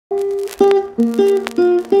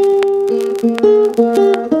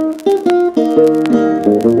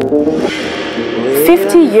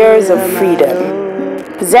Years of freedom.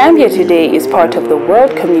 Zambia today is part of the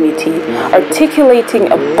world community,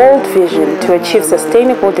 articulating a bold vision to achieve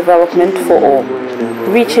sustainable development for all.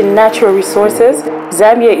 Rich in natural resources,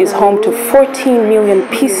 Zambia is home to 14 million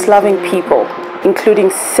peace-loving people, including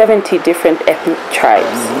 70 different ethnic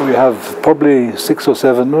tribes. We have probably 6 or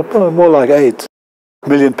 7, more like 8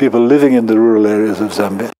 million people living in the rural areas of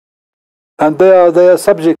Zambia. And they are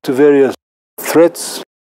subject to various threats.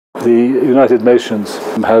 The United Nations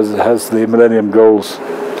has the Millennium Goals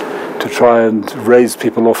to try and raise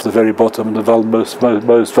people off the very bottom, the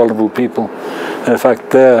most vulnerable people. And in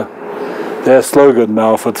fact, their slogan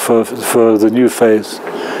now for the new phase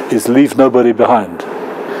is "Leave nobody behind,"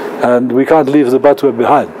 and we can't leave the Batwa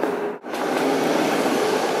behind.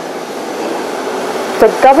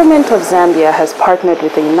 The government of Zambia has partnered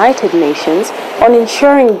with the United Nations on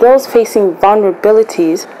ensuring those facing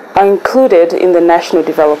vulnerabilities are included in the national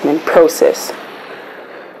development process.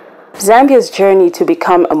 Zambia's journey to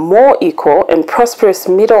become a more equal and prosperous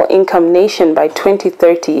middle-income nation by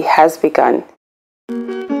 2030 has begun.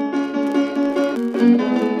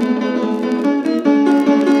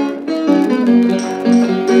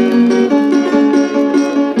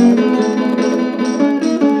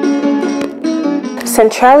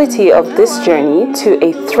 Centrality of this journey to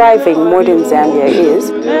a thriving modern Zambia is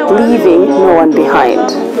leaving no one behind.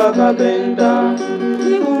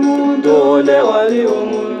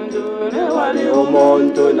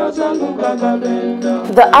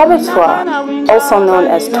 The Abatwa, also known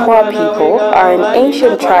as TWA people, are an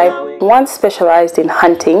ancient tribe once specialized in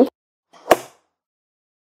hunting,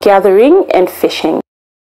 gathering, and fishing.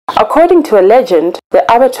 According to a legend, the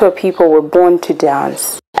Abatwa people were born to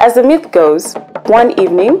dance. As the myth goes, one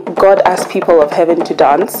evening, God asked people of heaven to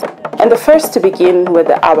dance, and the first to begin were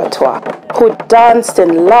the Abatwa, who danced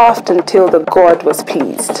and laughed until the god was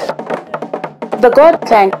pleased. The god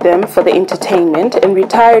thanked them for the entertainment and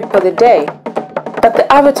retired for the day, but the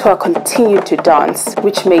Abatwa continued to dance,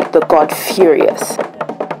 which made the god furious.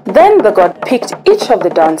 Then the god picked each of the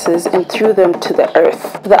dancers and threw them to the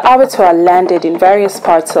earth. The Abatwa landed in various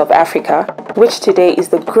parts of Africa, which today is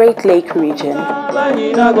the Great Lake region.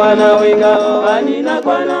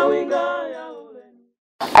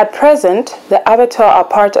 At present, the Abatwa are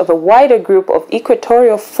part of a wider group of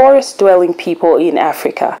equatorial forest-dwelling people in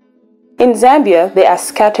Africa. In Zambia, they are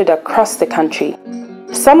scattered across the country.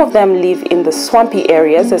 Some of them live in the swampy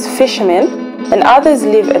areas as fishermen, and others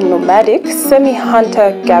live a nomadic,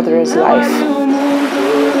 semi-hunter-gatherer's life.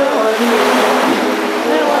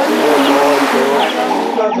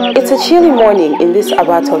 It's a chilly morning in this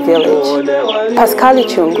Abatwa village. Pascali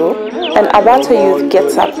Chungu, an Abatwa youth,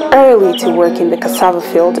 gets up early to work in the cassava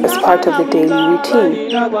field as part of the daily routine.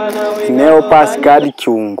 Neo Pascali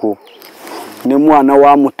Chungu, ni mwana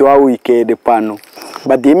wa mtu wa wikede pano,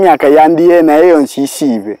 badimi akayandie na eyo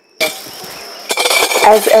nsisive.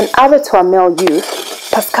 As an Abatwa male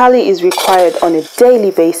youth, Pascali is required on a daily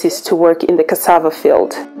basis to work in the cassava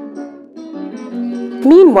field.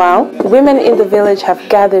 Meanwhile, women in the village have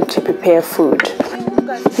gathered to prepare food.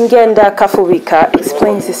 Ngenda Kafubika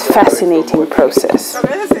explains this fascinating process.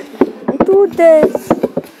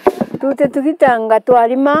 Tute tukitanga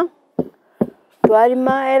twalima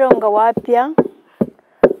eronga wapya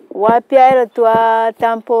ero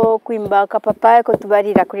tampo kwimba kapapa eko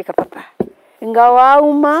tubarira kuri kapapa. Nga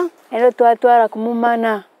wauma ero twatwara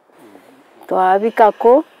kumumana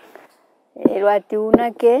twabikako ati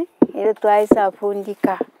unake ero twaisa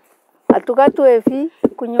fundika atukatwefi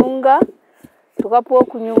kunyunga tukapo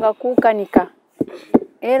kunyunga kukanika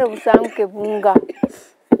ero busanguke bunga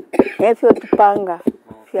efyo tupanga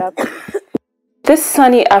fyako. This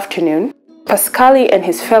sunny afternoon, Pascali and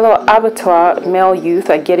his fellow Abattoir male youth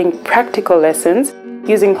are getting practical lessons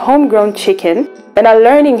using homegrown chicken and are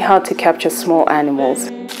learning how to capture small animals.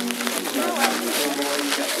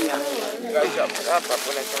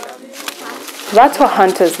 Batwa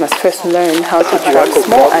hunters must first learn how to trap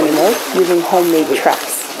small animals using homemade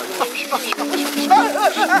traps.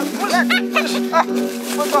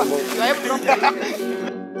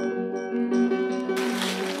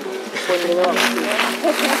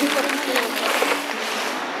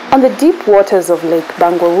 On the deep waters of Lake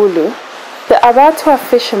Bangwawulu, the Abatwa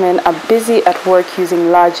fishermen are busy at work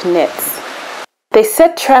using large nets. They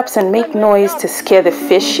set traps and make noise to scare the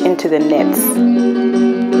fish into the nets.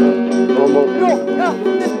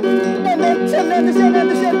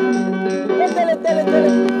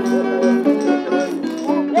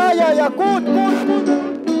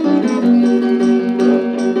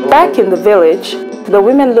 Back in the village, the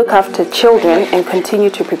women look after children and continue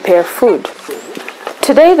to prepare food.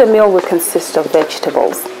 Today, the meal will consist of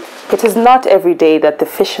vegetables. It is not every day that the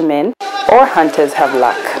fishermen or hunters have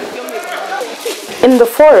luck. In the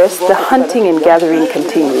forest, the hunting and gathering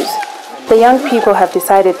continues. The young people have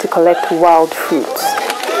decided to collect wild fruits.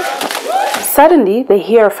 Suddenly, they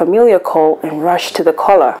hear a familiar call and rush to the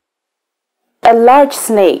collar. A large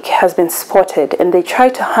snake has been spotted and they try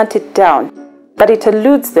to hunt it down, but it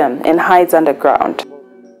eludes them and hides underground.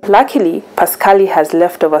 Luckily, Pascali has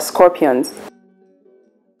leftover scorpions.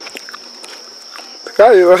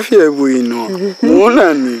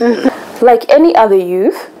 Like any other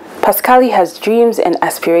youth, Pascali has dreams and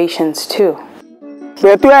aspirations too.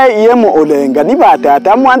 Batwa yemo olenga ni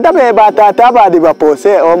batata mwanda be batata badi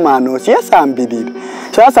bapose o mano siyasambirira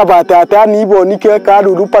sasa batata nibo nikeka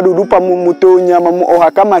lulupa mu mutonya mu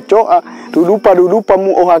ohakama choa lulupa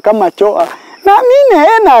mu ohakama choa na mine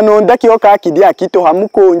ena nonda kioka kidi akito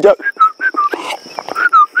hamukonja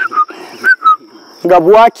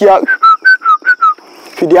ngabwakia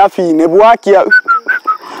kidi afine bwakia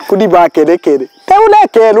kudi bakerekere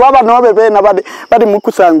teuleke lwaba nobe bena badi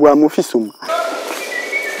mukusangwa mufisuma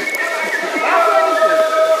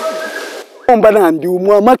Mbana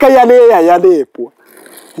ndiumwa makayale yalepo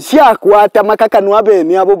siakwata makakanwa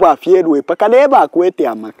bene abo bafyerwe pakaleba akwete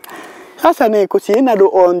amaka sasa neko sina do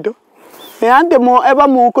ondo ande mo eba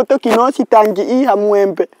muko to kinosi tangi iha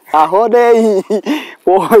mwembe ahode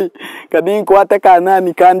boy kadin kwata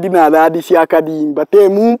kanani kandi na dadi siakadimba te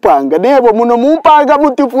mumpanga nebo muno mumpanga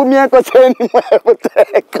mutufumie ko seni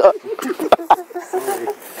mweboteko.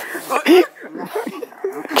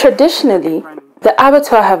 Traditionally, the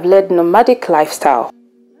Abatwa have led nomadic lifestyle.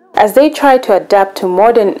 As they try to adapt to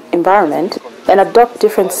modern environment and adopt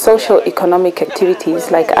different socio-economic activities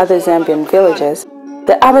like other Zambian villages,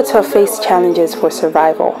 the Abatwa face challenges for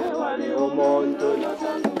survival.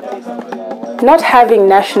 Not having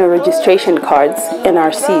national registration cards,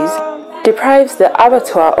 NRCs, deprives the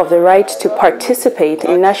Abatwa of the right to participate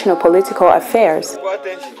in national political affairs.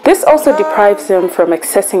 This also deprives them from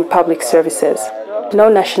accessing public services. No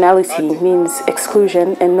nationality means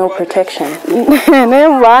exclusion and no protection.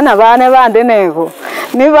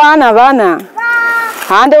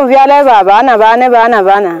 Hande mvyale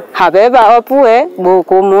bana habeba opue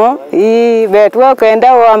bukumo I betwa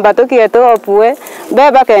kenda wambatu kieto opue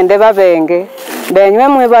beba kende babenge benywe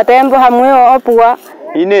mwe batembo hamwe opua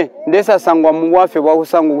ine ndesa sangwa muwafe bwa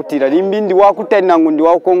kusangu kutira limbindi wakutena ngundi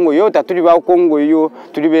wa Kongo yo tatuli ba Kongo yo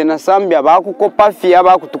tuli bena Zambia bakukopa fia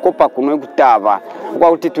bakutukopa kunwe kutaba kwa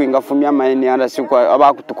kuti twingafumya maene ara siku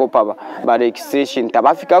abakutukopa ba registration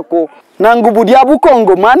tabafika ko nangubu dia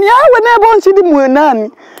bukongo mani yawe nebo nsidi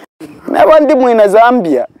mwenani nebo ndi mwena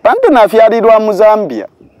Zambia panto na fiarirwa mu Zambia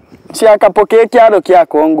siakapoke kyaro kya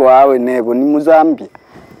Kongo awe nebo ni mu Zambia.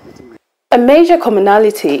 A major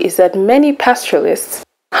commonality is that many pastoralists,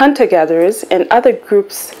 hunter-gatherers, and other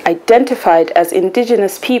groups identified as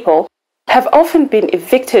indigenous people have often been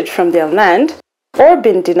evicted from their land or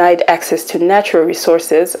been denied access to natural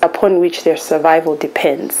resources upon which their survival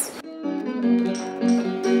depends.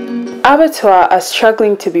 Abatwa are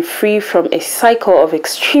struggling to be free from a cycle of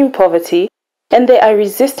extreme poverty, and they are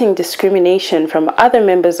resisting discrimination from other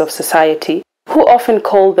members of society who often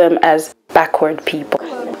call them as backward people.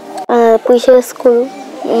 Puisha school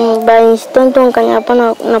ba instonto kanyapa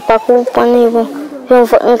na paku panevo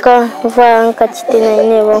nka chitina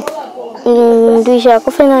nevo ndisha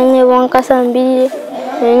kufena nevo nkasambili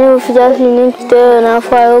nevo fija fini kite na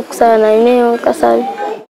fa kusana nevo kasali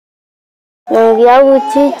na yabu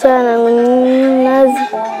chicha na nazi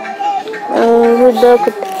ngudok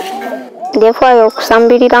defo yo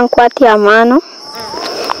kusambili rankwati amano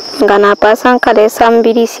ngana pasa nkale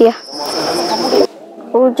sambilisia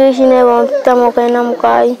Ujishine wamtuta mokena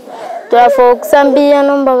mukai. Tuafo kusambia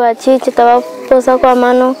nombaga chichi tawaposa kwa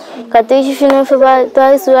mano. Katishi shine fuba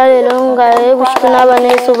tuaisula lelonga ebushikuna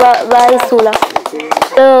bane suba baisula.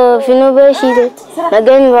 Fino beshide.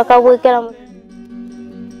 Nageni wakabwekera.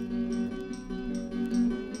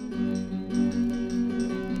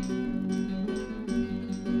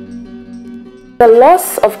 The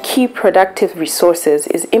loss of key productive resources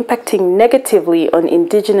is impacting negatively on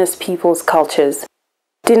indigenous peoples' cultures,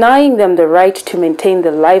 denying them the right to maintain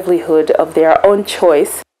the livelihood of their own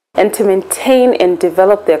choice and to maintain and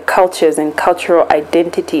develop their cultures and cultural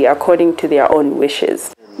identity according to their own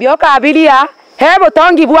wishes. Bioka abilia hebo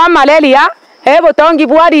tongi bua malaria hebo tongi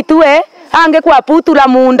bua ditue ange kwa putula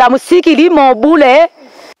munda musiki limo bule.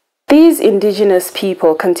 These indigenous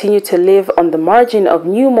people continue to live on the margin of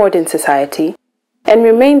new modern society and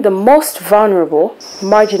remain the most vulnerable,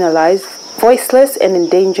 marginalized, voiceless and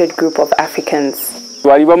endangered group of Africans.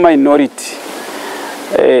 Waliba minority.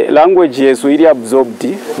 Language yesu ili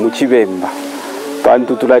absorbed mu Kibemba.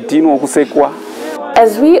 Bantu tulatino okusekwa.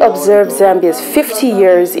 As we observe Zambia's 50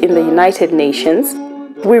 years in the United Nations,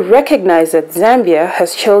 we recognize that Zambia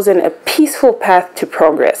has chosen a peaceful path to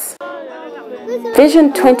progress.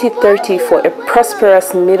 Vision 2030 for a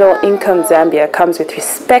prosperous middle-income Zambia comes with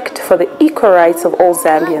respect for the equal rights of all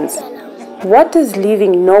Zambians. What does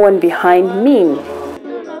leaving no one behind mean?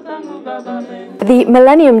 The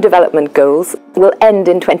Millennium Development Goals will end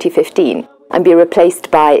in 2015 and be replaced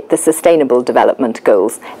by the Sustainable Development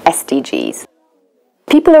Goals, SDGs.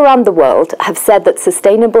 People around the world have said that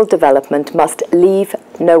sustainable development must leave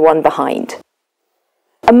no one behind.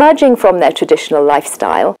 Emerging from their traditional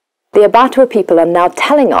lifestyle, the Abatwa people are now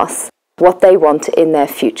telling us what they want in their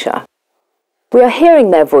future. We are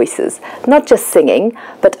hearing their voices, not just singing,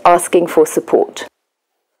 but asking for support.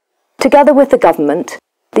 Together with the government,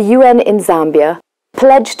 the UN in Zambia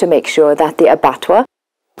pledged to make sure that the Abatwa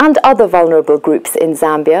and other vulnerable groups in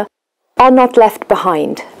Zambia are not left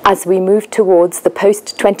behind as we move towards the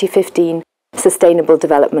post-2015 Sustainable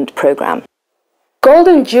Development Programme.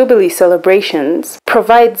 Golden Jubilee celebrations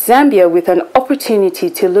provide Zambia with an opportunity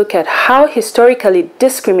to look at how historically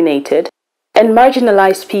discriminated and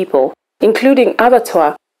marginalized people, including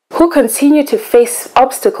Abatwa, who continue to face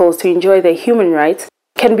obstacles to enjoy their human rights,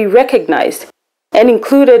 can be recognized and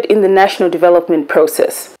included in the national development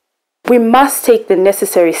process. We must take the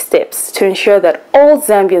necessary steps to ensure that all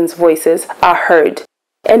Zambians' voices are heard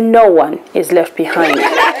and no one is left behind.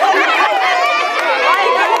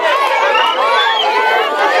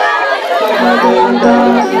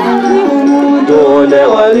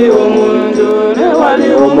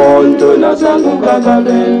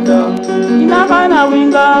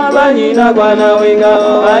 Vanina kwana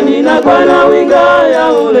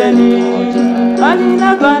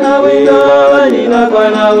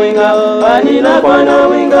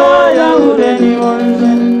winga ya ureni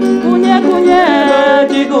wonze.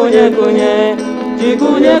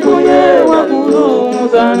 Kunye wakulu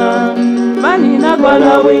muzana. Vanina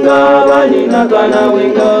kwana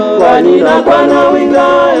winga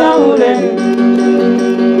ya ureni.